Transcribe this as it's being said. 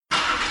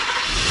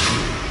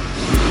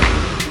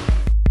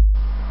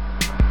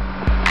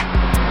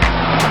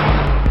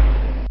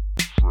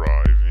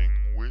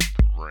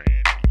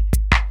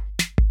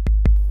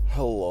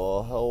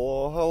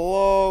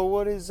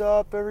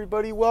up,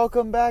 everybody?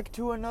 Welcome back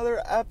to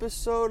another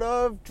episode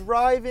of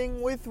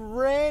Driving with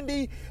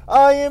Randy.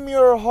 I am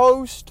your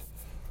host,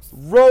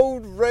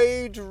 Road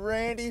Rage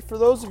Randy. For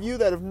those of you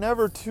that have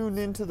never tuned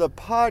into the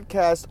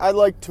podcast, I'd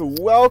like to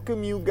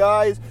welcome you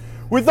guys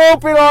with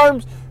open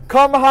arms.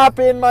 Come hop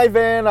in my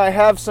van. I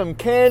have some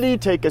candy.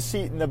 Take a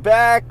seat in the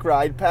back.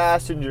 Ride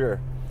passenger.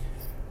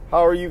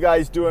 How are you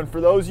guys doing?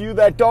 For those of you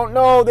that don't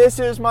know, this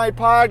is my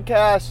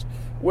podcast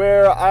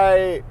where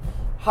I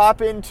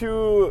hop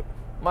into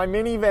my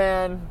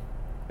minivan.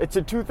 It's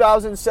a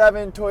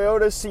 2007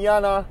 Toyota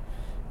Sienna.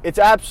 It's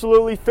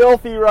absolutely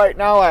filthy right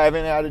now. I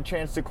haven't had a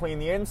chance to clean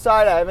the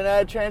inside. I haven't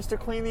had a chance to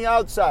clean the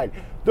outside.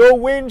 The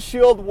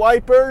windshield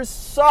wipers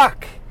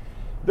suck.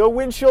 The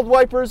windshield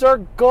wipers are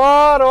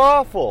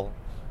god-awful.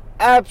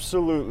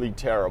 Absolutely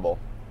terrible.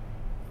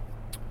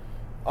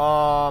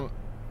 But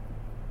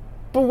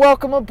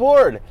welcome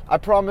aboard. I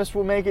promise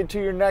we'll make it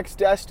to your next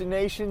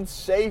destination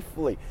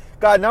safely.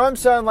 God, now I'm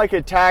sounding like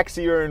a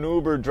taxi or an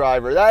Uber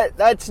driver.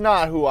 That's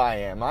not who I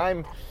am.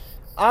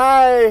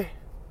 I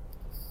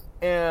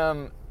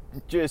am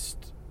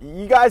just,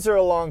 you guys are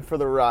along for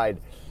the ride.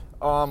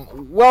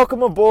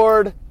 Welcome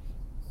aboard.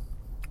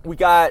 We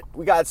got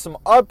some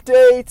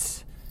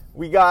updates.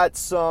 We got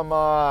some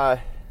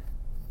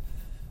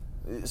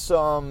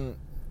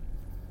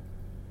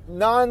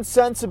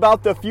nonsense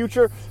about the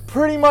future.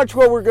 Pretty much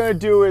what we're going to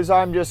do is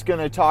I'm just going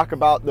to talk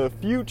about the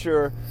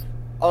future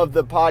of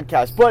the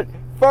podcast. But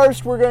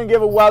first, we're going to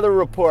give a weather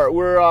report.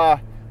 We're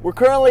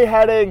currently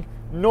heading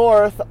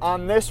north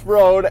on this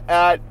road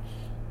at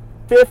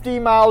 50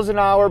 miles an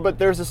hour, but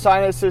there's a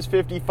sign that says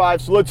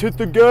 55, so let's hit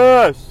the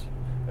gas.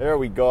 There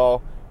we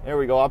go.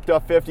 Up to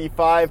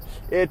 55.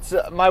 It's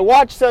my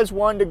watch says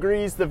 1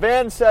 degrees. The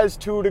van says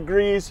 2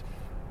 degrees.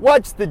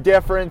 What's the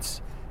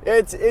difference?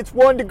 It's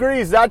 1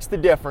 degrees. That's the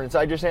difference.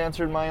 I just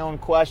answered my own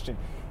question.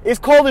 It's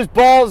cold as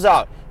balls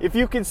out. If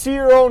you can see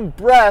your own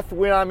breath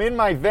when I'm in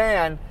my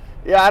van,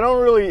 yeah, I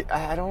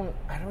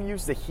don't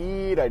use the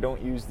heat. I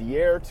don't use the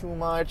air too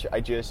much. I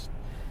just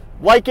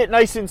like it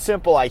nice and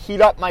simple. I heat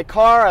up my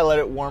car. I let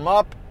it warm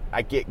up.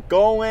 I get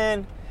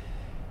going.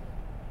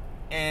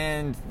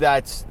 And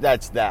that's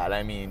that.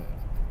 I mean,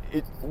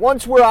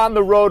 once we're on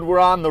the road, we're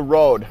on the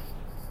road.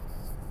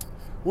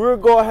 We're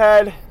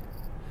going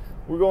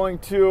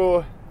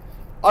to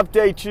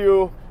update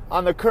you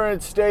on the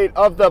current state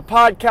of the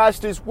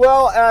podcast as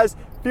well as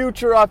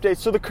future updates.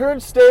 So the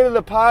current state of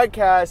the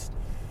podcast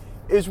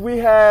is we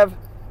have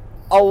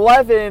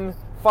 11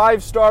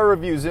 5-star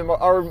reviews.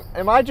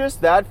 Am I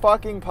just that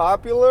fucking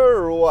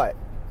popular or what?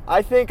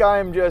 I think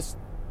I'm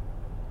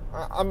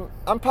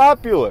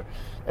popular.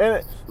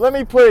 And let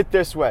me put it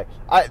this way.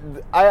 I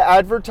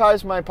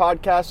advertise my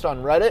podcast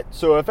on Reddit.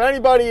 So if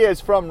anybody is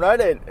from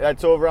Reddit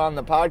that's over on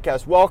the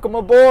podcast, welcome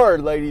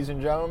aboard, ladies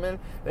and gentlemen.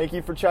 Thank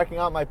you for checking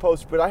out my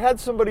post. But I had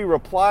somebody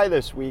reply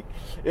this week,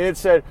 and it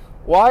said,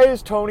 why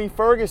is Tony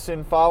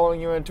Ferguson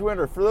following you on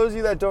Twitter? For those of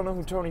you that don't know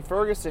who Tony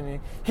Ferguson is,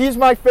 he's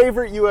my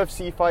favorite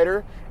UFC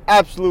fighter.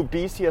 Absolute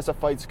beast. He has a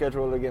fight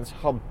scheduled against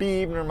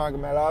Khabib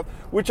Nurmagomedov,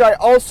 which I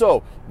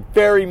also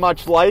very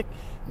much like.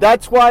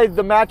 That's why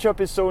the matchup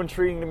is so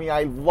intriguing to me.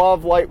 I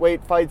love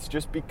lightweight fights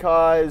just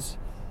because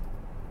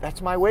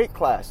that's my weight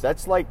class.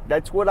 That's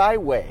what I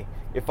weigh.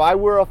 If I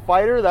were a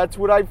fighter, that's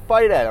what I'd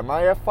fight at. Am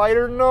I a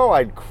fighter? No,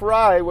 I'd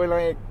cry when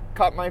I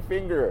cut my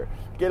finger,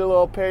 get a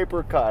little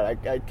paper cut.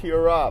 I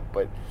tear up.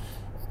 But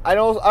I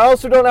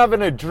also don't have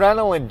an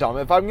adrenaline dump.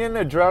 If I'm getting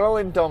an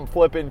adrenaline dump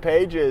flipping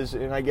pages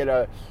and I get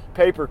a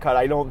paper cut,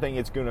 I don't think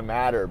it's going to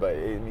matter. But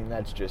I mean,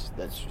 that's just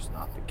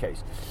not the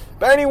case.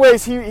 But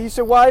anyways, he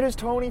said, why does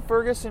Tony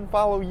Ferguson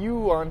follow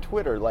you on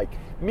Twitter? Like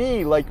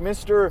me, like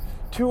Mr.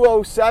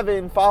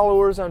 207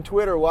 followers on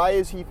Twitter. Why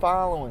is he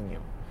following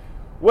you?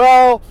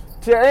 Well,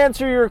 to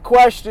answer your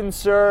question,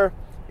 sir,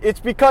 it's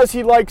because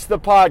he likes the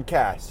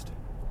podcast.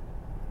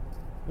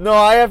 No,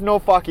 I have no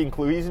fucking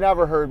clue. He's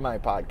never heard my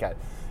podcast.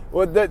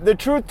 Well, the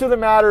truth to the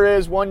matter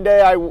is, one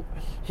day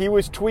he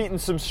was tweeting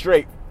some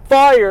straight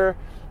fire,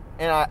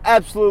 and I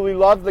absolutely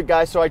loved the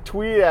guy, so I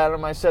tweeted at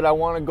him. I said, I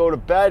want to go to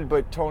bed,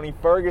 but Tony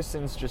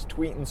Ferguson's just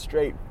tweeting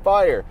straight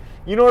fire.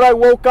 You know what I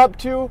woke up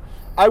to?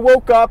 I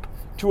woke up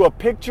to a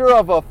picture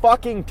of a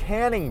fucking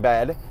tanning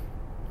bed.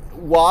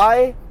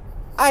 Why?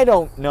 I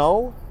don't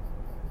know.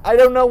 I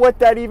don't know what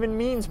that even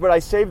means, but I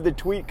saved the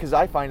tweet because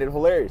I find it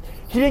hilarious.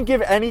 He didn't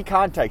give any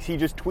context. He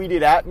just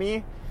tweeted at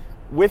me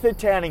with a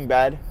tanning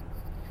bed,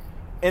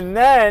 and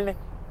then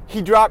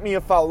he dropped me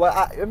a follow.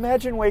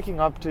 Imagine waking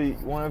up to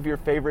one of your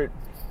favorite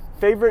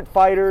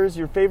fighters,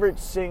 your favorite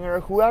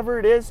singer, whoever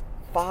it is,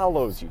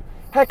 follows you.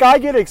 Heck, I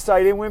get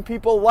excited when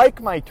people like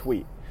my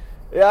tweet.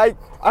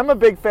 I'm a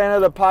big fan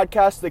of the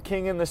podcast, The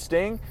King and the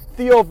Sting.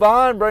 Theo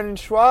Von, Brendan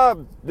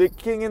Schwab, The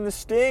King and the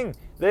Sting.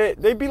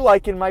 They be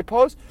liking my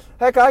post.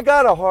 Heck, I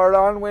got a hard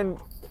on when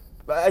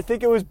I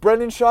think it was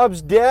Brendan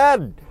Schaub's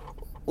dad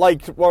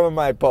liked one of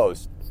my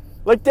posts.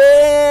 Like,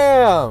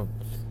 damn!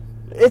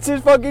 It's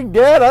his fucking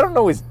dad. I don't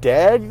know his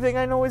dad. You think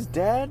I know his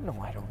dad? No,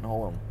 I don't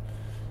know him.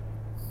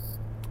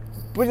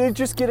 But they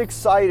just get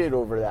excited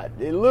over that.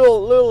 A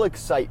little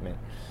excitement.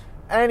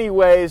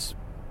 anyways,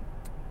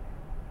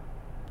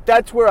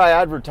 that's where I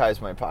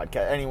advertise my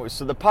podcast. Anyway,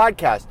 so the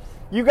podcast.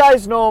 You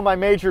guys know my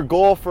major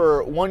goal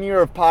for 1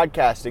 year of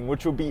podcasting,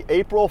 which will be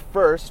April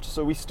 1st,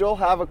 so we still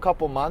have a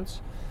couple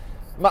months.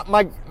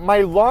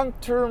 My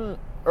long-term,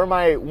 or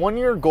my 1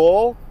 year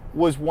goal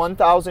was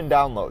 1,000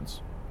 downloads.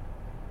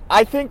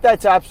 I think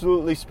that's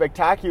absolutely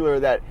spectacular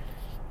that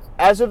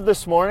as of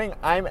this morning,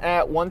 I'm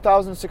at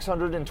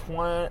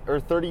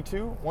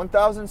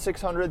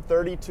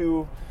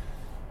 1,632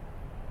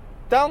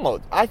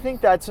 downloads. I think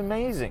that's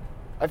amazing.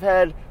 I've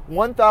had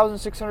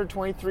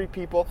 1,623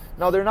 people.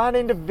 Now, they're not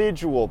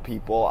individual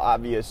people,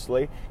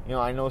 obviously. You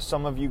know, I know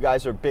some of you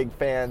guys are big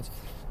fans.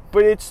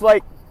 But it's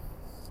like,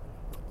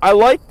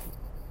 I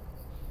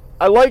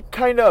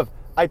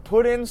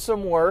put in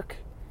some work,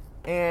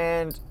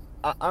 and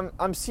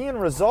I'm seeing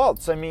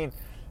results. I mean,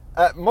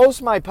 most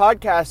of my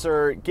podcasts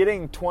are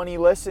getting 20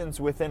 listens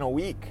within a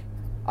week.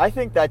 I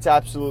think that's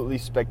absolutely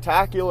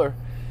spectacular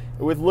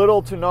with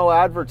little to no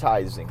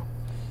advertising.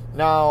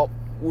 Now,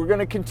 we're going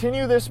to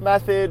continue this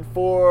method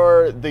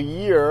for the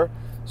year.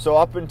 So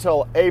up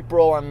until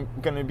April, I'm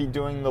going to be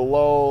doing the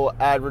low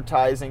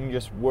advertising,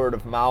 just word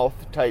of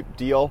mouth type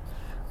deal.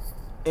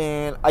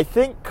 And I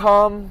think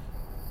come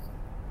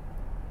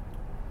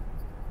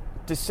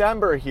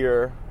December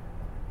here,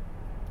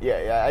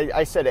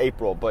 I said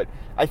April, but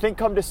I think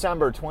come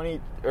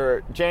January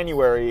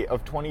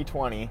of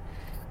 2020,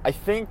 I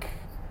think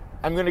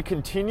I'm going to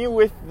continue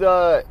with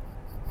the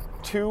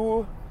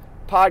 2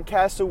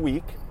 podcasts a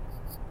week,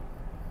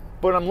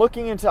 but I'm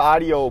looking into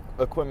audio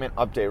equipment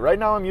update. Right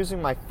now I'm using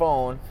my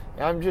phone,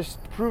 and I'm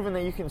just proving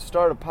that you can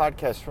start a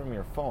podcast from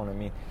your phone. I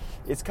mean,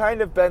 it's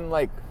kind of been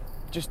like,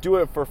 just do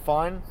it for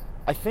fun.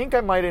 I think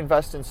I might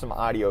invest in some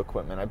audio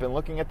equipment. I've been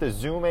looking at the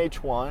Zoom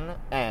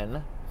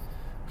H1N,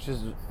 which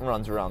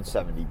runs around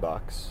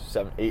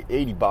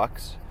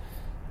 $80.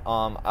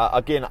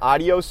 Again,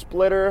 audio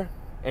splitter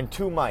and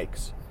 2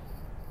 mics.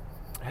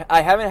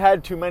 I haven't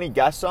had too many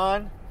guests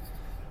on,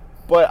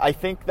 but I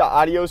think the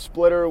audio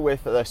splitter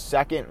with the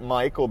second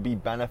mic will be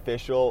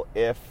beneficial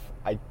if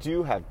I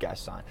do have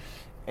guests on.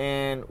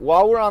 And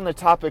while we're on the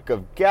topic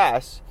of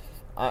guests,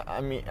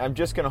 I'm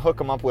just going to hook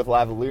them up with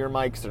lavalier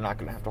mics. They're not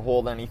going to have to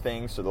hold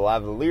anything, so the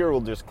lavalier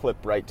will just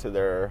clip right to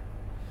their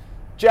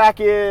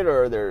jacket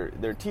or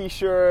their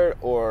t-shirt,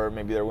 or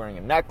maybe they're wearing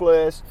a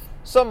necklace,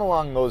 something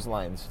along those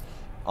lines.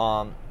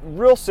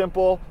 Real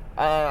simple.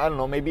 I don't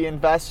know, maybe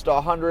invest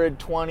 $120,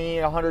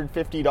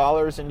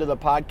 $150 into the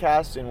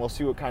podcast, and we'll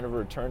see what kind of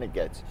return it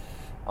gets.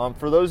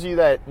 For those of you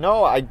that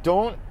know, I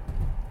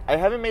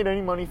haven't made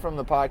any money from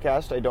the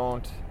podcast. I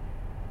don't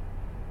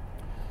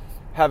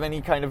have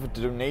any kind of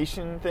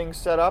donation thing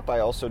set up. I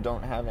also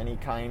don't have any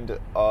kind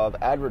of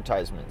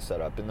advertisement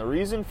set up. And the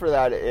reason for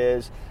that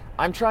is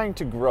I'm trying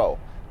to grow.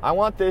 I don't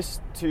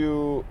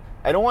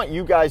want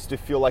you guys to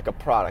feel like a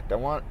product. I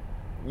want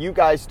you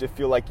guys to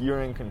feel like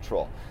you're in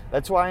control.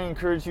 That's why I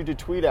encourage you to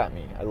tweet at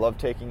me. I love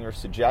taking your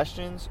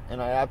suggestions,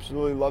 and I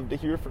absolutely love to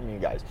hear from you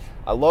guys.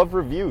 I love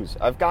reviews.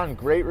 I've gotten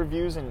great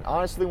reviews, and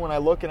honestly, when I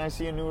look and I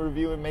see a new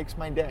review, it makes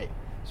my day.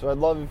 So I'd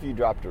love if you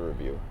dropped a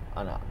review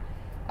on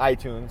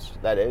iTunes,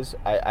 that is.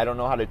 I don't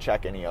know how to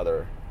check any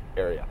other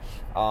area.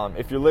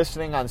 If you're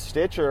listening on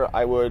Stitcher,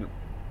 I would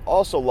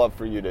also love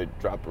for you to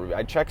drop a review.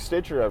 I check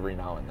Stitcher every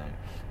now and then.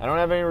 I don't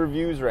have any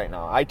reviews right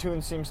now.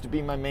 iTunes seems to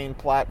be my main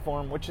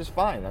platform, which is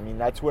fine. I mean,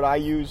 that's what I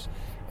use,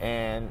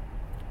 and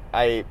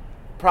I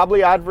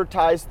probably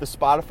advertise the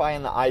Spotify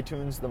and the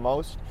iTunes the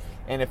most,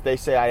 and if they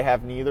say I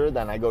have neither,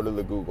 then I go to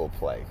the Google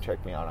Play.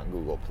 Check me out on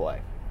Google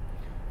Play.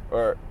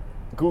 Or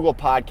Google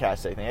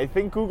Podcasts, I think. I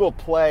think Google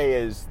Play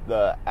is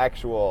the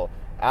actual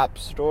app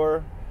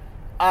store.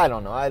 I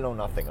don't know. I know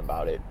nothing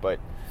about it, but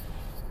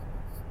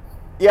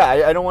yeah,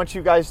 I don't want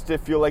you guys to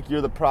feel like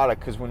you're the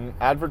product, because when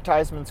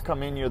advertisements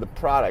come in, you're the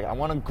product. I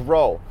want to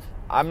grow.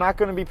 I'm not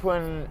going to be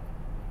putting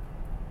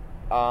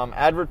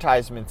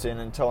advertisements in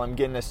until I'm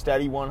getting a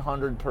steady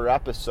 100 per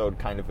episode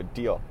kind of a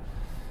deal.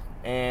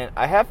 And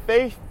I have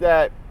faith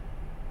that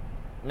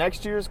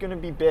next year is going to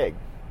be big.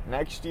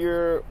 Next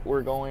year,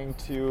 we're going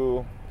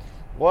to...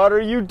 What are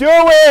you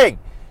doing?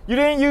 You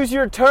didn't use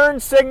your turn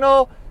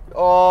signal?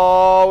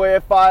 Oh,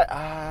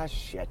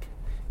 shit.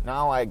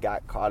 Now I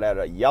got caught at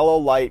a yellow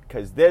light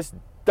because this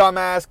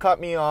dumbass cut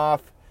me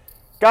off.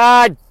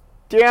 God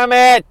damn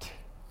it!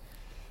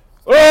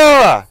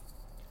 Ugh!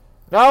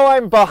 Now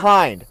I'm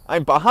behind.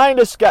 I'm behind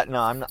a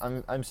No,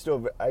 I'm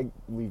still. I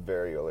leave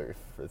very early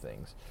for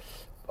things.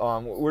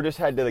 We're just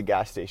headed to the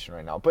gas station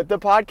right now. But the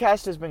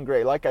podcast has been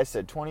great. Like I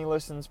said, 20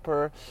 listens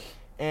per,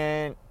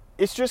 and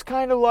it's just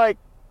kind of like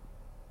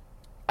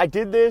I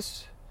did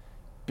this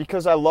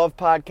because I love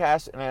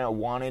podcasts and I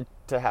wanted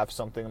to have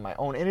something of my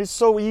own, and it's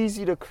so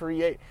easy to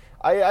create.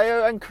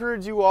 I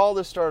encourage you all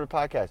to start a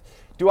podcast.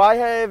 Do I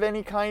have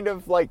any kind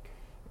of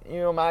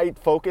am I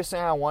focusing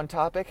on one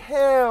topic?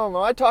 Hell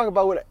no, I talk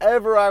about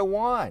whatever I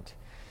want.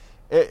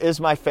 Is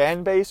my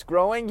fan base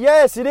growing?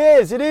 Yes, it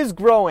is. It is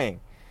growing.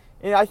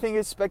 And I think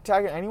it's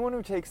spectacular. Anyone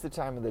who takes the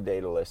time of the day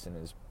to listen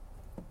is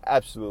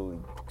absolutely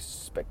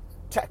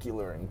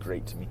spectacular and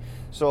great to me.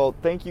 So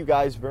thank you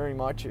guys very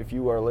much if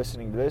you are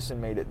listening to this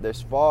and made it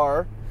this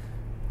far.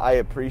 I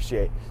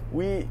appreciate.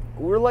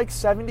 We're like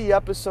 70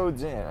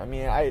 episodes in. I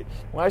mean,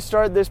 when I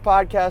started this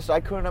podcast, I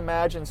couldn't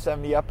imagine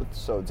 70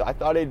 episodes. I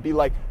thought it'd be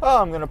like,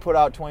 oh, I'm going to put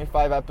out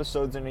 25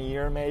 episodes in a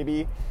year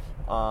maybe.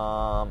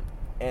 And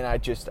I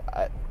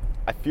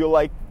feel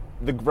like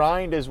the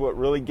grind is what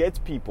really gets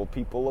people.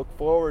 People look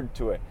forward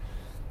to it.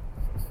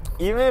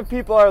 Even if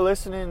people are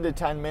listening to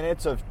 10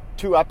 minutes of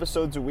 2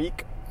 episodes a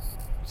week,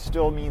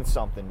 still means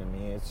something to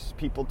me. It's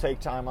people take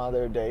time out of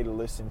their day to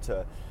listen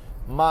to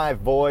my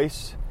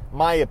voice,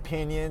 my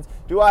opinions.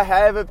 Do I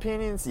have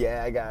opinions?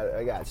 Yeah,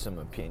 I got some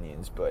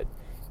opinions, but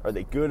are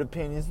they good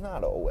opinions?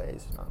 Not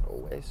always.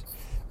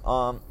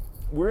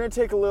 We're going to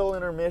take a little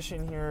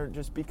intermission here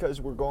just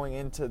because we're going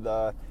into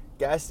the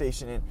gas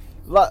station. And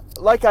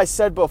like I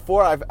said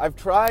before, I've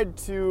tried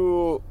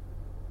to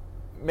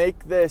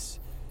make this...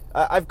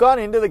 I've gone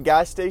into the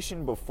gas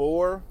station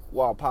before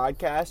while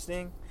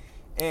podcasting,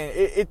 and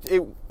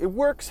it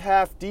works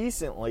half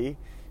decently.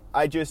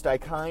 I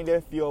kind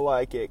of feel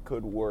like it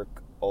could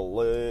work a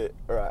little,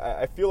 or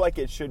I feel like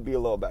it should be a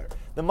little better.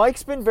 The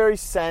mic's been very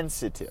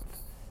sensitive.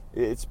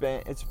 It's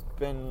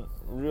been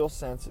real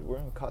sensitive. We're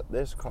gonna cut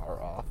this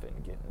car off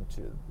and get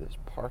into this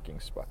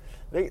parking spot.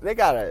 They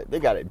got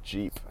a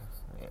Jeep.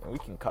 We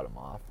can cut them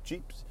off.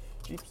 Jeeps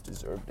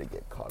deserve to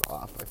get cut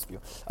off.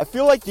 I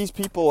feel like these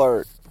people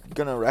are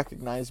gonna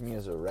recognize me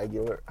as a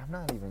regular. I'm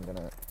not even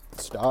gonna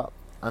stop.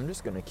 I'm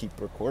just gonna keep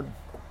recording.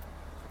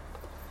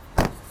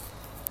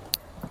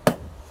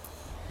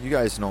 You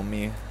guys know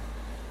me.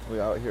 We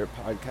out here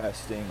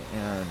podcasting,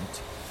 and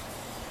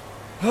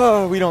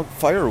we don't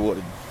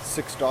firewood.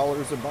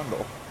 $6 a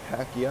bundle.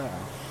 Heck yeah.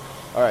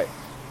 All right.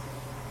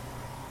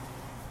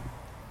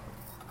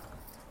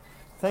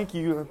 Thank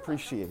you.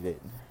 Appreciate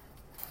it.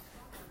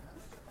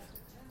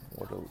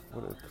 What a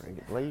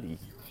great lady.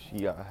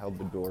 She held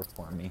the door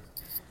for me.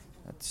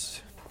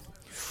 Let's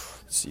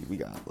see. We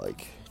got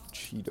like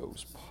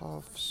Cheetos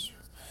Puffs.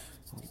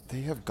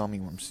 They have gummy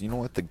worms. You know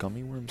what? The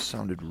gummy worms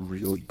sounded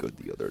really good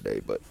the other day,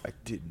 but I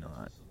did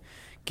not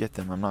get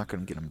them. I'm not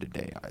going to get them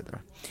today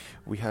either.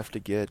 We have to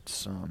get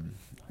some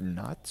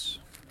nuts.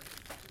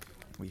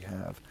 We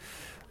have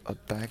a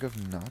bag of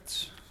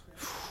nuts,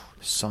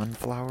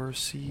 sunflower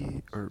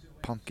seed, or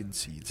pumpkin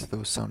seeds.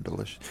 Those sound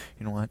delicious.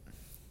 You know what?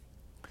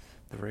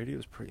 The radio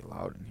is pretty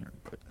loud in here,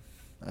 but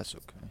that's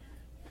okay.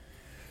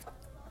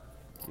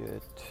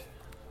 Get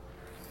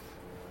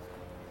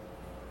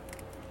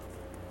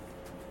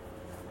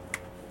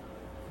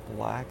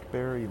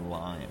blackberry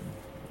lime.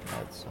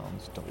 That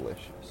sounds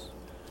delicious.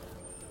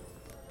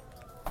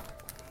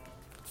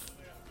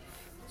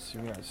 Let's see,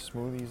 we got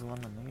smoothies,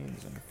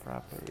 lemonades, and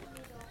frappe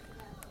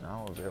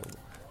now available.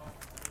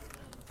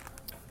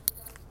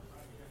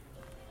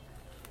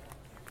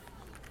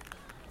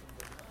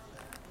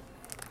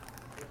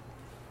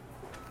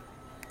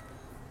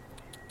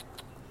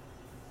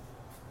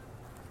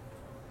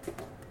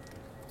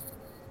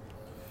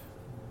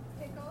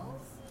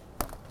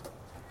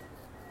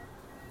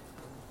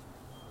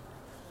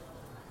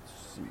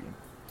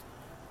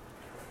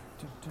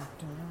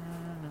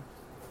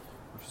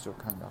 We're still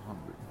kind of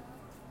hungry.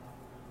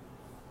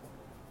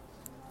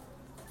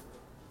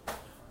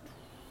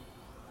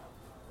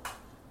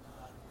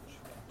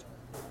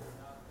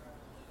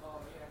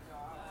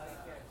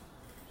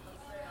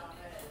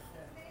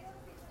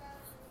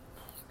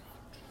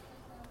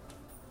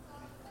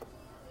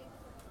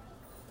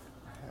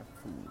 I have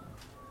food.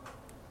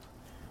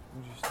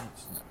 We just need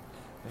snacks.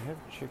 They have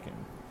chicken,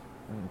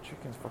 and the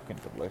chicken's fucking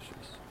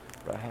delicious.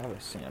 But I have a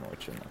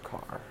sandwich in the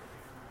car.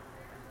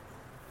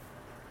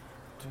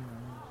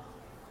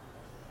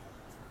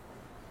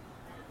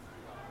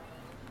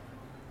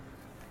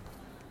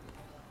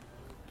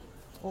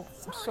 Oh,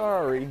 I'm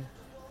sorry.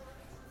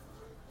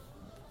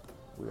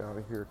 We out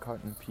of here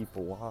cutting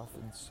people off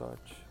and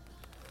such.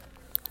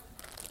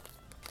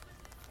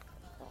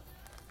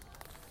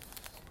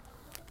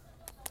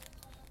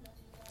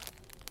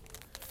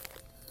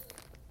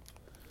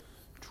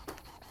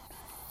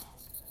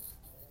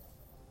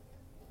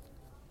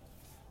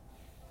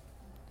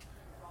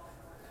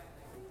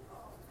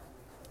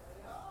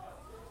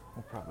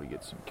 We'll probably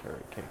get some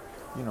carrot cake.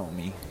 You know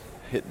me,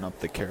 hitting up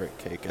the carrot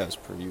cake as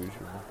per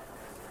usual.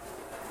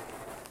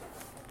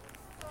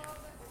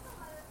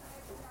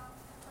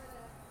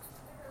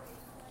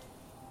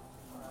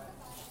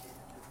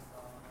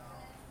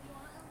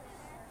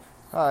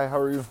 Hi, how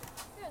are you?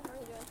 Good, how are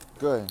you doing?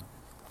 Good. Good.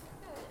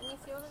 Any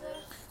fuel today?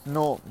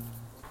 No,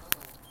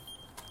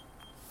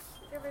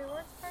 Do you have a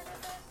rewards card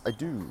with us? I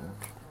do.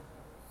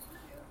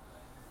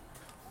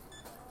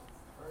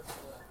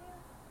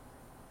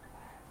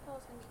 Oh,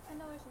 it's gonna be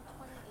 $10.28.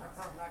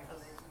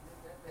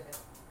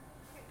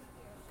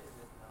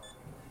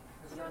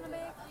 Do you want a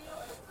bag?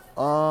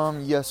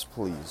 Yes,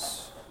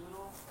 please.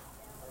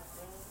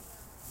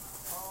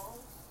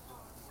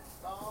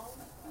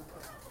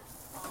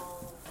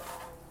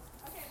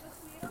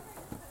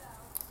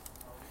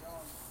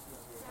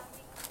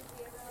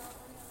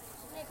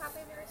 Need a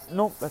copy of your receipt?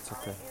 Nope, that's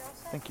okay. You're all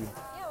set? Thank you.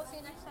 Yeah, we'll see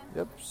you next time.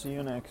 Yep, see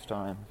you next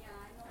time.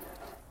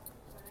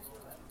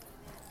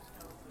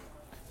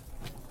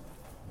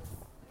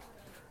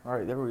 All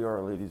right, there we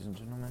are, ladies and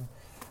gentlemen.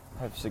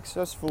 I've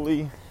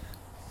successfully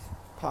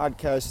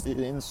podcasted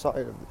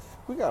inside of...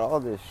 We got all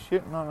this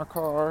shit in our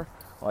car.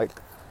 Like...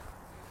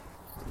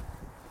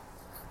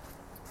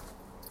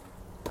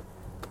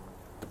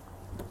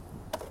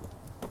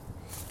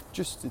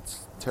 Just,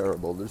 it's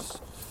terrible. There's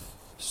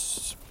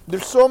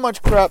so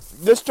much crap.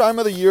 This time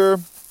of the year,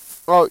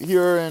 out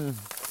here in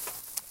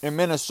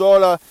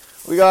Minnesota,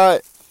 we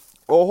got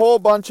a whole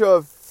bunch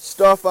of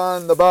stuff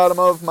on the bottom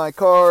of my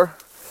car.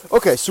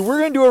 Okay, so we're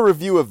going to do a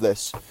review of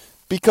this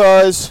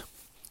because,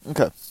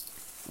 okay,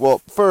 well,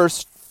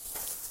 first,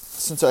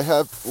 since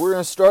we're going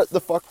to start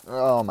the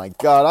oh my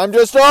God, I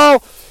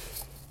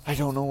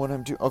don't know what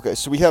I'm doing. Okay,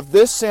 so we have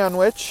this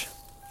sandwich.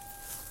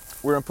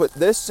 We're going to put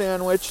this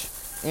sandwich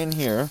in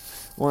here.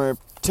 We're going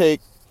to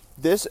take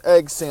this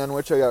egg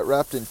sandwich I got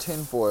wrapped in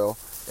tin foil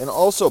and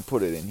also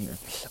put it in here.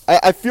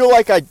 I feel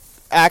like I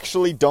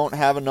actually don't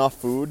have enough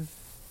food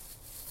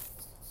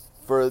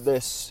for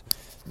this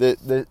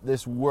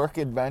work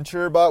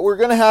adventure, but we're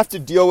gonna have to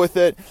deal with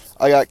it.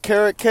 I got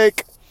carrot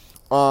cake.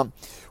 We're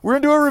gonna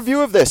do a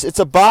review of this. It's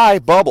a by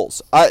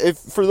Bubbles.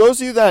 For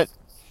those of you that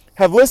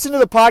have listened to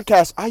the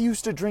podcast, I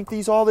used to drink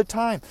these all the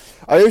time.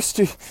 I used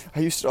to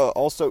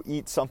also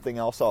eat something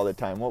else all the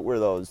time. What were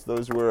those?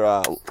 Those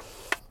were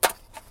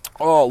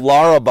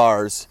Lara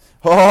bars.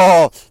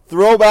 Oh,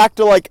 throwback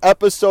to like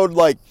episode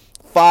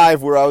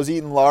 5 where I was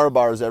eating Lara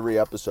bars every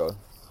episode.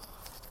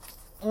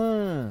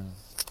 Carrot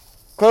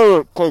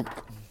cake.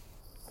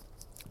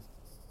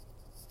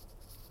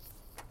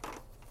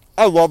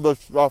 I love this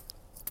stuff.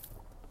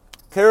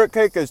 Carrot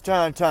cake is 10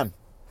 out of 10.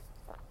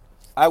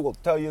 I will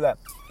tell you that.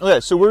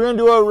 Okay, so we're going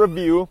to do a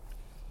review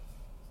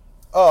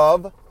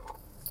of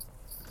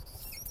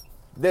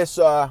this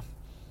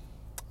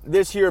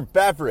here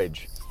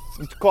beverage.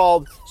 It's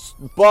called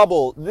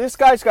Bubble. This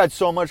guy's got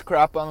so much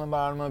crap on the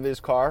bottom of his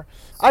car.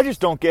 I just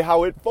don't get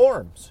how it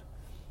forms.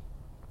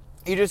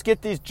 You just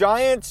get these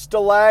giant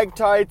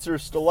stalactites or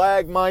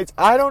stalagmites.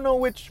 I don't know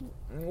which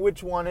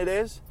one it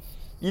is.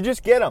 You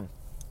just get them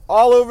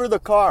all over the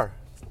car.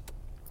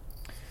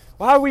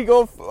 Well, how do we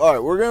go? All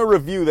right, we're going to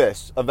review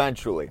this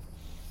eventually.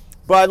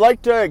 But I'd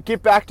like to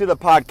get back to the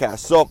podcast.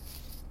 So,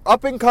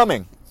 up and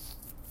coming.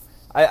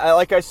 I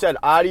like I said,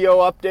 audio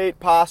update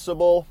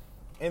possible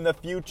in the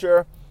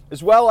future.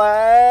 As well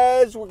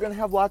as we're going to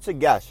have lots of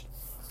guests.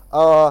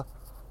 You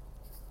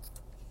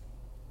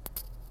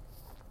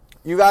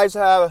guys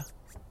have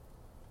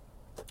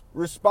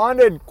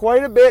responded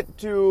quite a bit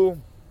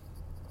to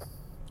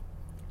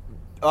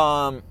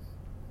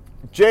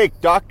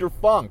Jake, Dr.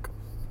 Funk.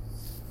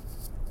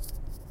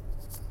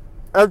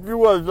 As he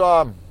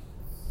was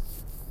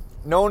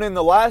known in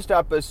the last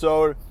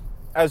episode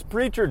as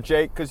Preacher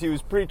Jake because he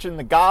was preaching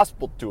the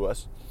gospel to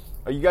us.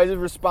 You guys have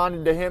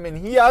responded to him,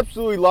 and he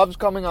absolutely loves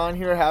coming on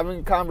here,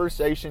 having a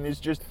conversation. It's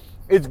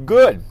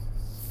good.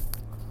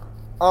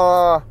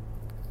 We're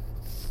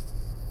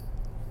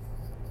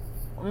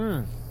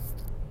going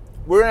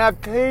to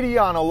have Katie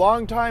on, a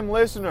long-time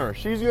listener.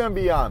 She's going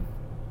to be on.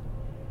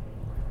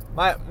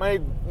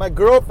 My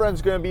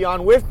girlfriend's going to be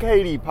on with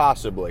Katie,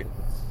 possibly.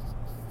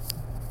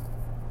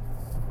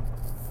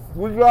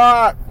 We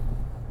got...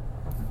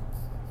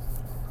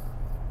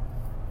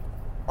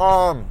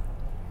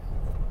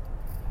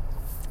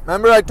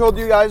 Remember I told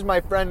you guys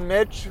my friend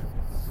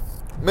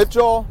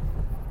Mitchell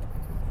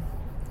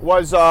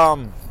was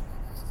going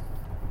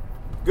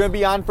to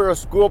be on for a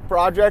school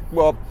project?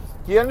 Well,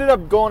 he ended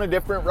up going a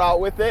different route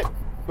with it,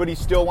 but he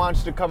still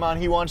wants to come on.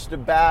 He wants to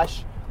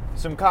bash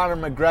some Conor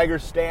McGregor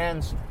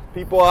stans.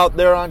 People out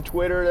there on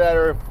Twitter that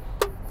are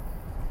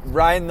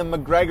riding the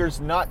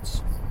McGregor's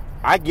nuts.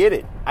 I get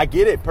it. I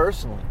get it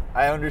personally.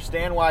 I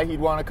understand why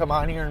he'd want to come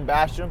on here and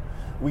bash him.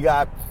 We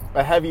got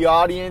a heavy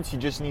audience. You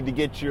just need to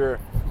get your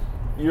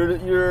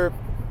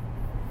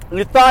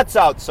thoughts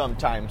out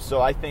sometimes. So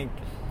I think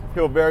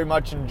he'll very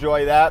much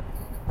enjoy that.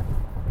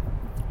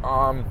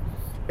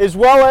 As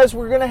well as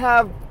we're going to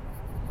have,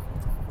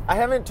 I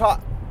haven't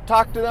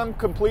talked to them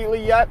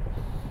completely yet,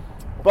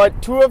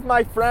 but two of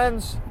my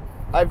friends,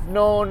 I've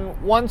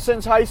known one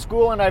since high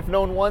school and I've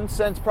known one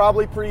since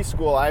probably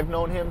preschool. I've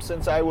known him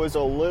since I was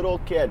a little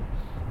kid.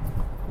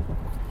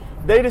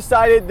 They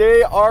decided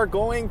they are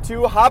going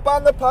to hop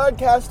on the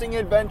podcasting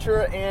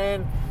adventure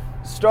and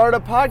start a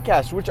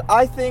podcast, which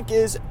I think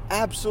is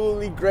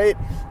absolutely great.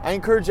 I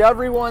encourage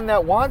everyone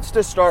that wants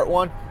to start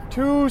one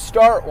to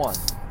start one.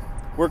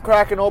 We're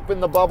cracking open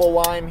the Bubble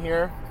Lime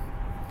here.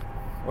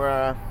 We're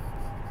going to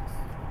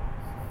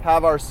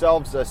have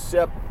ourselves a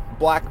sip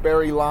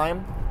blackberry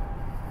lime.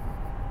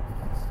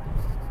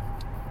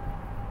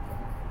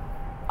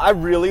 I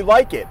really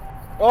like it.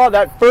 Oh,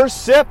 that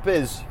first sip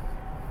is...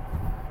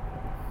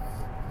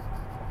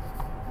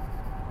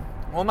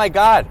 Oh my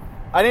God.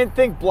 I didn't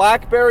think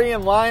blackberry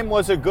and lime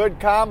was a good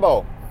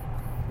combo.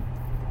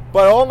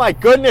 But oh my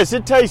goodness,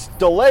 it tastes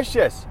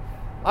delicious.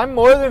 I'm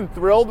more than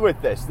thrilled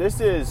with this. This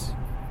is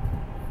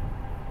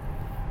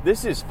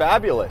This is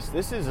fabulous.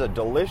 This is a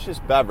delicious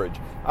beverage.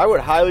 I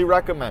would highly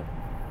recommend.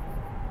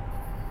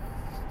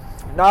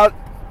 Not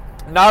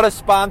a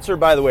sponsor,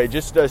 by the way,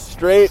 just a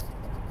straight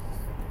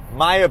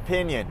my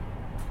opinion.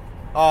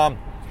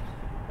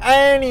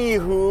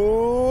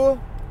 Anywho,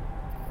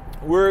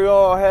 we're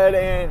go ahead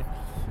and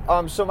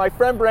so my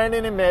friend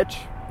Brandon and Mitch,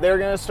 they're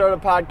gonna start a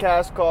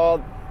podcast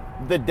called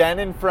The Den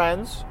and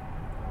Friends.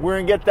 We're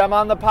gonna get them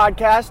on the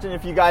podcast, and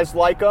if you guys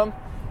like them,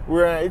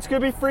 it's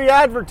gonna be free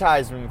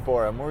advertisement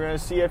for them. We're gonna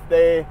see if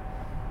they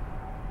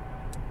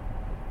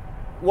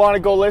want to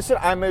go listen.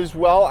 I'm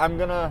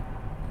gonna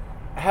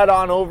head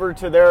on over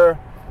to their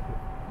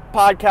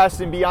podcast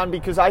and beyond,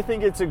 because I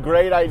think it's a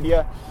great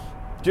idea.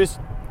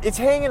 It's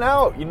hanging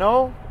out, you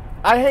know.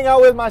 I hang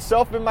out with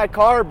myself in my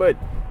car, but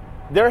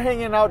they're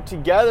hanging out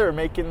together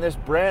making this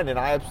brand, and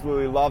I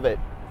absolutely love it.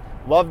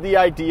 Love the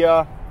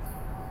idea.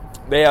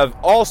 They have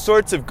all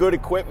sorts of good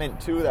equipment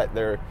too that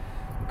they're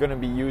going to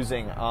be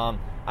using.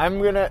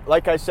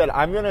 Like I said,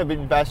 I'm going to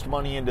invest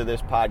money into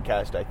this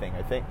podcast. I think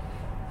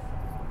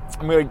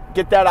I'm going to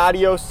get that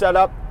audio set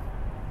up,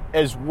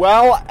 as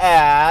well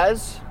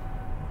as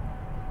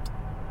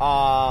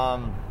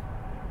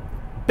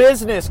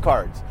business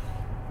cards.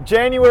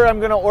 January, I'm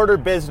going to order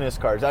business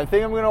cards. I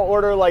think I'm going to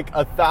order like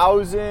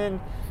 1,000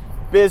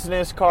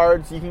 business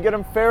cards. You can get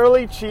them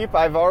fairly cheap.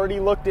 I've already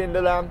looked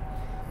into them.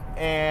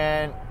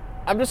 And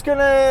I'm just going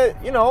to,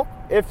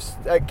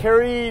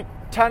 carry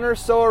 10 or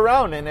so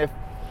around. And if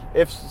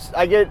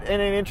I get in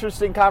an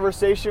interesting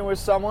conversation with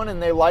someone and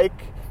they like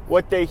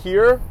what they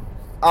hear,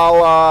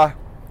 I'll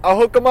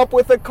hook them up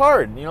with a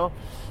card. You know,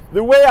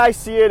 the way I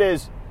see it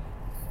is,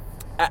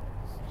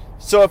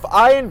 so if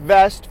I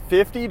invest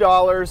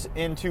 $50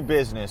 into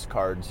business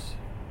cards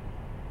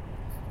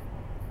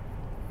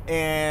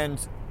and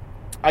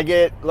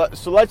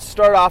so let's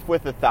start off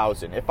with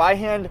 1,000. If I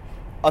hand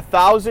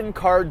 1,000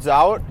 cards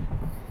out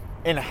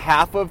and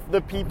half of the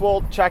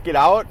people check it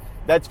out,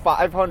 that's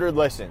 500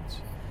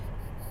 listens.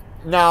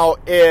 Now,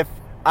 if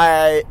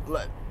a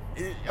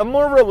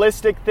more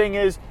realistic thing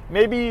is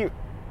maybe,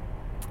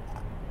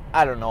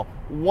 I don't know,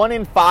 1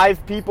 in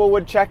 5 people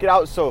would check it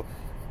out. So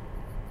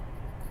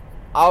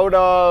out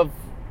of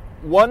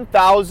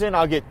 1,000,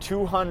 I'll get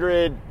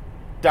 200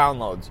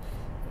 downloads.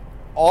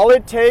 All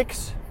it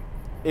takes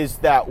is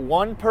that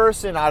one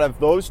person out of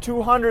those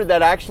 200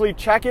 that actually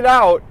check it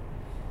out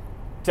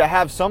to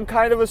have some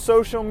kind of a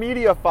social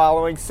media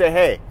following, say,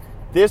 hey,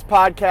 this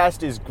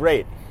podcast is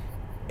great.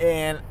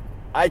 And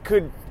it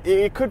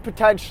could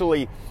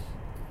potentially,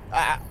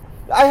 I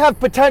have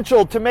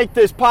potential to make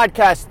this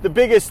podcast the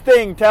biggest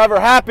thing to ever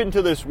happen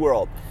to this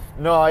world.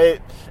 No, I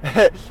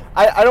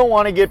don't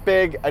want to get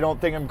big. I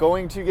don't think I'm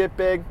going to get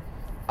big.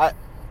 I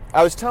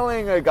was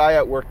telling a guy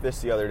at work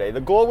this the other day.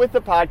 The goal with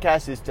the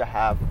podcast is to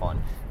have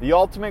fun. The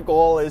ultimate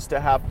goal is to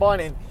have fun,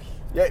 and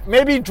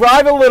maybe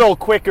drive a little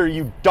quicker,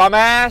 you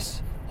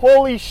dumbass.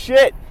 Holy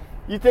shit.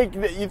 You think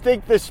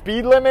the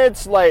speed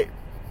limit's like,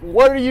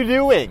 what are you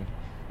doing?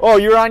 Oh,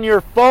 you're on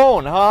your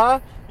phone, huh?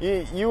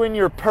 You and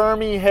your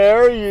permy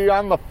hair, you're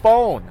on the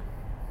phone.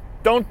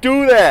 Don't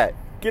do that.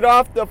 Get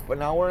off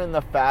now we're in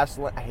the fast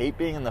lane. I hate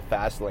being in the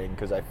fast lane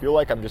because I feel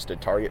like I'm just a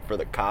target for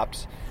the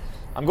cops.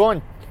 I'm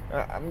going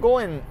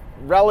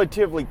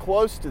relatively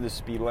close to the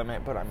speed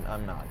limit, but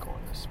I'm not going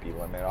the speed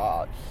limit.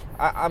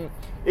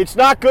 It's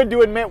not good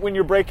to admit when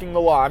you're breaking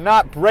the law. I'm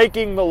not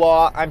breaking the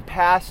law. I'm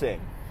passing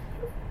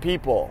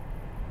people.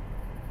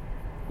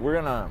 We're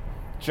going to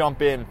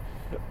jump in,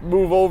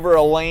 move over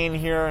a lane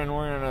here, and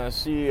we're going to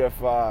see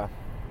if I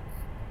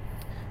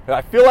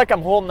feel like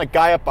I'm holding the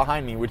guy up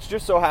behind me, which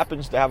just so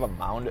happens to have a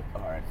mound.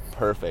 All right,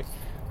 perfect.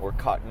 We're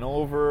cutting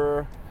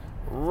over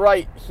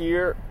right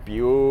here.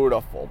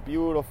 Beautiful,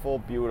 beautiful,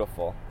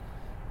 beautiful.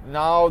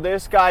 No,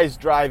 this guy's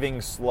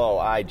driving slow.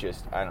 I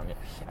don't get.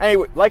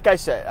 Anyway, like I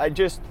said,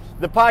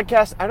 the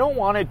podcast, I don't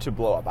want it to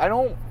blow up.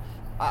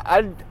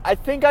 I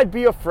think I'd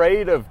be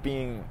afraid of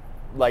being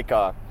like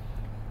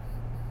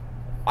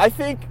I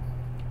think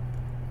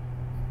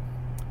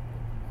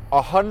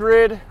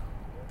 100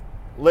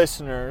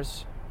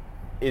 listeners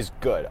is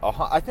good.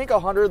 I think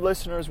 100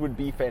 listeners would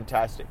be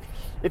fantastic.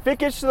 If it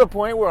gets to the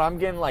point where I'm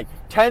getting like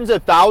tens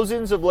of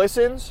thousands of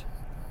listens,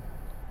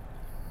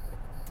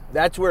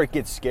 that's where it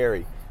gets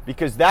scary.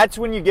 Because that's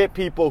when you get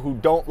people who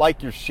don't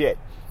like your shit.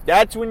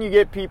 That's when you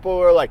get people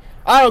who are like,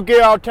 I don't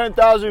get how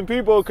 10,000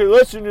 people can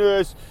listen to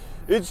this.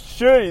 It's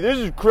shitty. This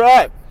is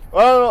crap.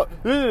 I don't know.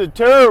 This is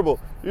terrible.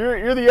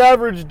 You're the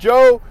average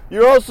Joe.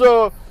 You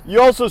also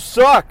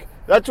suck.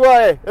 That's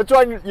why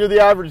you're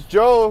the average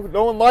Joe.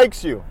 No one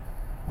likes you.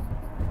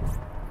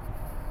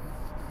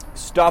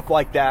 Stuff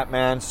like that,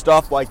 man.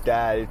 Stuff like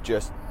that. It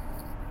just,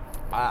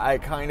 I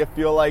kind of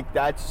feel like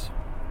that's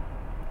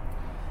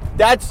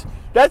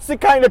the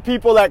kind of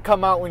people that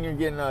come out when you're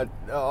getting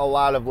a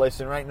lot of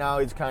listen. Right now,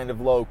 it's kind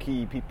of low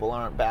key. People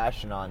aren't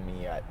bashing on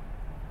me yet.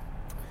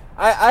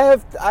 I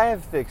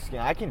have thick skin.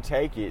 I can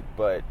take it,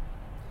 but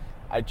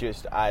I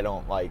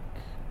don't like.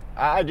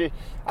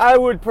 I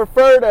would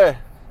prefer to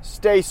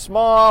stay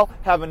small,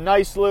 have a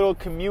nice little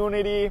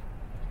community.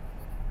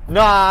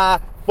 Nah,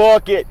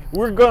 fuck it.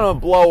 We're going to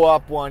blow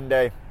up one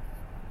day.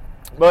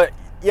 But,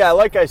 yeah,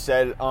 like I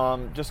said,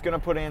 just going to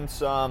put in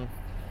some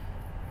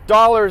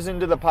dollars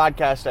into the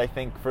podcast, I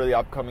think, for the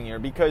upcoming year.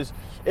 Because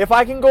if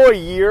I can go a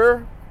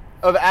year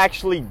of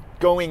actually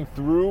going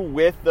through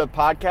with the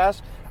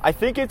podcast, I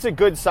think it's a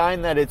good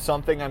sign that it's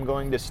something I'm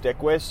going to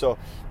stick with. So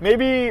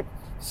maybe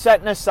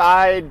setting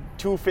aside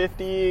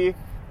 $250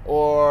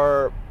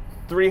 or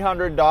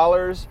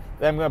 $300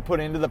 that I'm going to put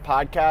into the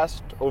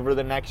podcast over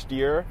the next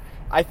year,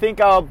 I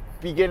think I'll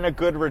be getting a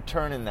good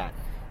return in that.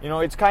 You know,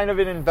 it's kind of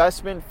an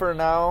investment for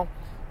now.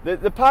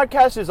 The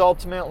podcast is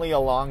ultimately a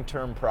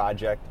long-term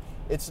project.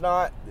 It's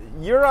not,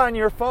 you're on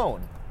your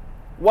phone.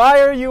 Why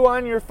are you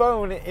on your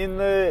phone in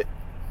the,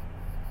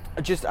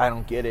 I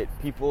don't get it.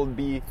 People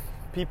be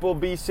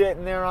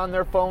sitting there on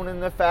their phone in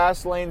the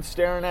fast lane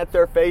staring at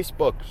their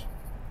Facebooks.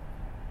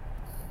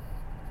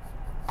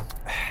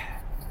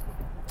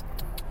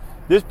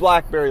 This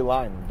blackberry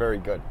lime, very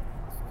good.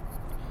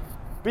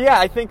 But yeah,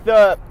 I think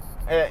an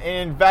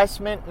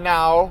investment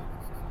now,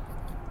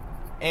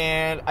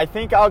 and I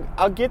think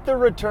I'll get the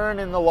return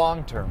in the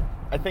long term.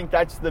 I think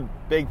that's the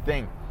big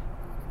thing.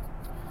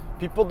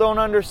 People don't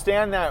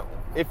understand that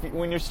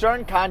when you're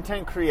starting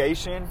content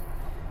creation,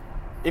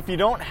 if you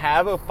don't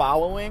have a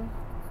following,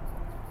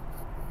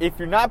 if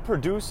you're not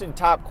producing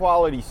top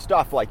quality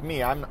stuff like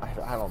me, I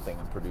don't think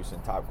I'm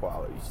producing top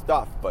quality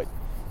stuff, but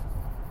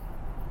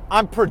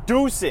I'm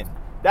producing.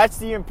 That's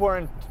the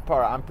important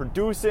part. I'm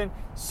producing.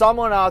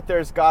 Someone out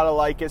there's got to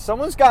like it.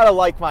 Someone's got to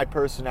like my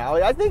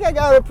personality. I think I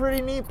got a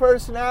pretty neat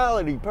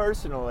personality,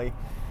 personally.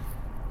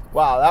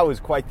 Wow, that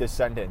was quite the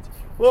sentence.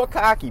 A little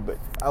cocky, but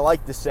I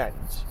like the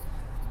sentence.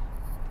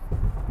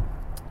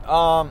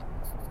 But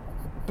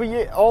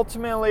yeah,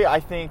 ultimately,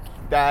 I think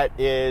that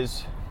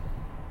is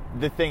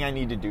the thing I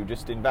need to do.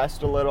 Just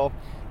invest a little.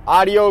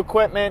 Audio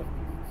equipment,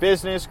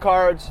 business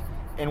cards,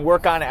 and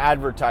work on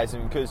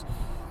advertising. Because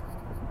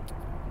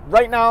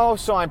right now,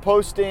 so I'm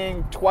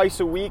posting twice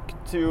a week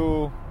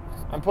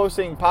I'm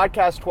posting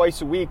podcasts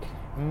twice a week.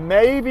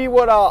 Maybe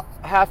what I'll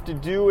have to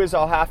do is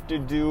add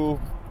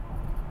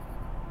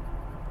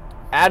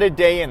a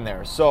day in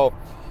there. So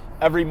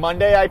every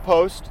Monday I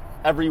post.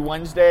 Every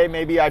Wednesday,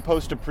 maybe I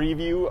post a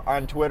preview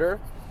on Twitter.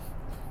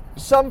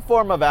 Some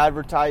form of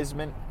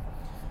advertisement.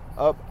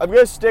 I'm going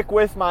to stick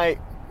with my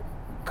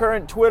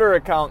current Twitter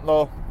account,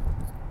 though.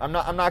 I'm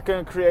not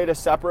going to create a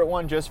separate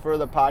one just for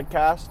the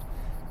podcast.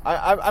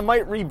 I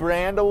might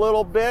rebrand a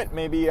little bit.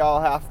 Maybe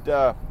I'll have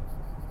to,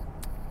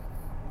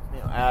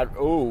 add.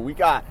 Oh, we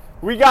got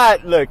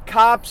the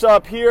cops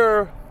up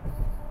here.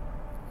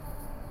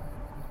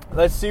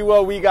 Let's see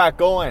what we got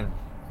going.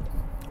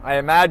 I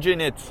imagine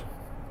it's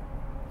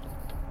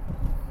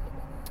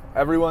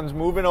everyone's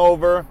moving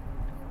over.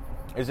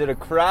 Is it a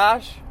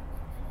crash?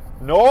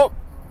 Nope.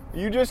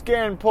 You just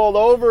getting pulled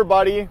over,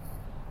 buddy.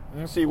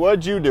 Let's see,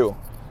 what'd you do?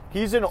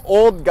 He's an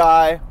old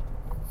guy.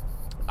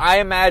 I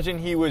imagine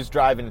he was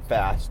driving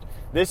fast.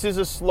 This is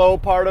a slow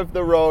part of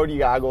the road. You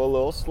gotta go a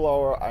little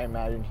slower. I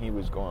imagine he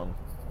was going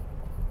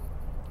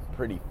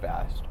pretty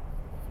fast.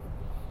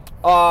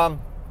 But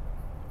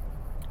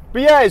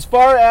yeah, as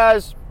far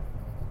as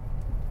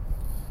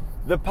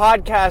the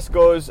podcast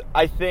goes,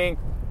 I think,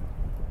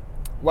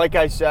 like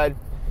I said,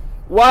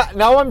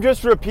 now I'm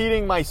just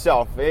repeating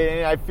myself,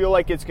 and I feel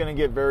like it's going to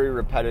get very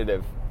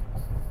repetitive.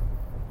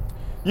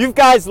 You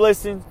guys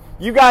listen.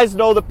 You guys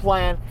know the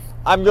plan.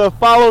 I'm going to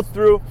follow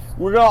through.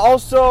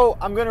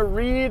 I'm going to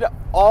read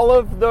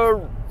I'm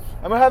going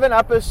to have an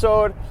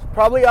episode,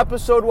 probably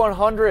episode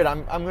 100.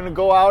 I'm going to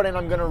go out and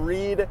I'm going to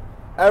read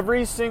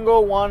every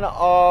single one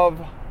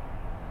of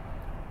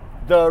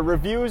the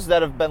reviews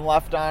that have been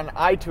left on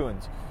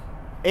iTunes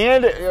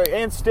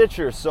and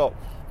Stitcher. So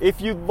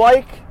if you'd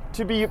like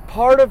to be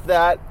part of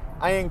that,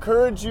 I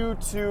encourage you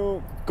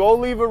to go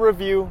leave a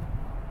review.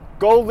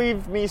 Go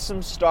leave me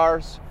some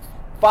stars.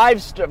 4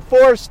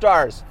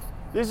 stars.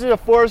 This is a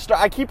 4-star.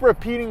 I keep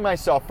repeating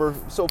myself.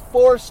 So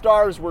 4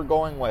 stars we're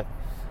going with.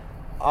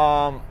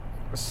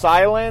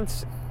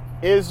 Silence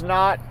is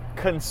not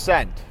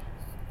consent.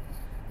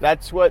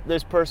 That's what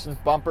this person's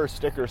bumper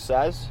sticker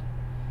says.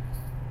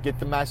 Get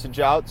the message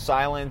out.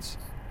 Silence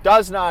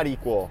does not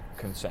equal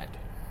consent.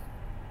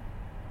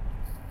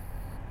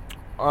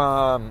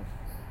 Anywho,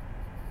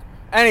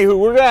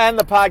 we're going to end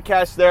the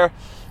podcast there.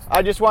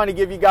 I just want to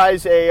give you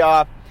guys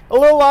a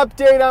little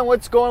update on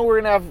what's going on.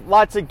 We're going to have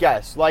lots of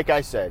guests, like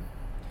I said.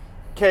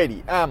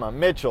 Katie, Emma,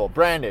 Mitchell,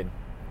 Brandon,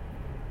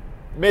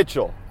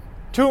 Mitchell.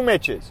 2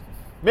 Mitches.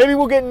 Maybe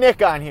we'll get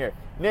Nick on here.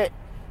 Nick,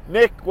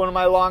 one of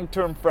my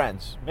long-term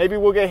friends. Maybe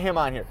we'll get him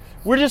on here.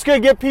 We're just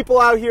going to get people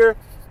out here.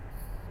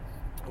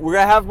 We're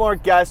going to have more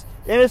guests.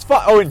 And it's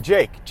fun. Oh, and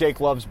Jake.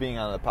 Jake loves being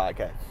on the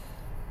podcast.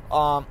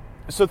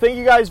 So thank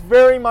you guys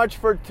very much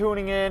for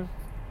tuning in.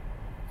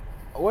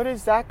 What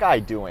is that guy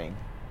doing?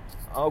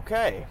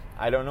 Okay.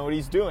 I don't know what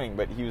he's doing,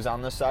 but he was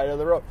on the side of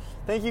the road.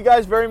 Thank you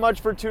guys very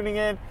much for tuning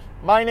in.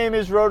 My name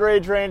is Road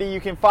Rage Randy.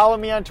 You can follow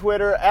me on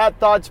Twitter at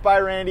Thoughts by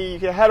Randy. You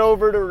can head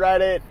over to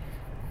Reddit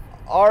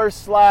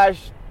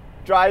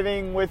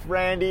r/driving with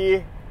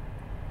Randy.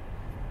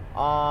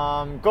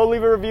 Go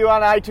leave a review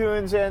on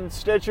iTunes and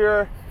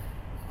Stitcher.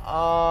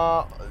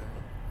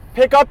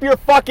 Pick up your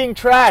fucking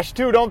trash,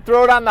 too. Don't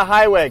throw it on the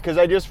highway, because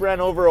I just ran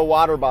over a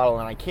water bottle,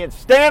 and I can't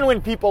stand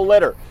when people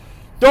litter.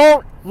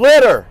 Don't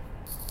litter.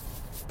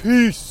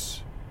 Peace.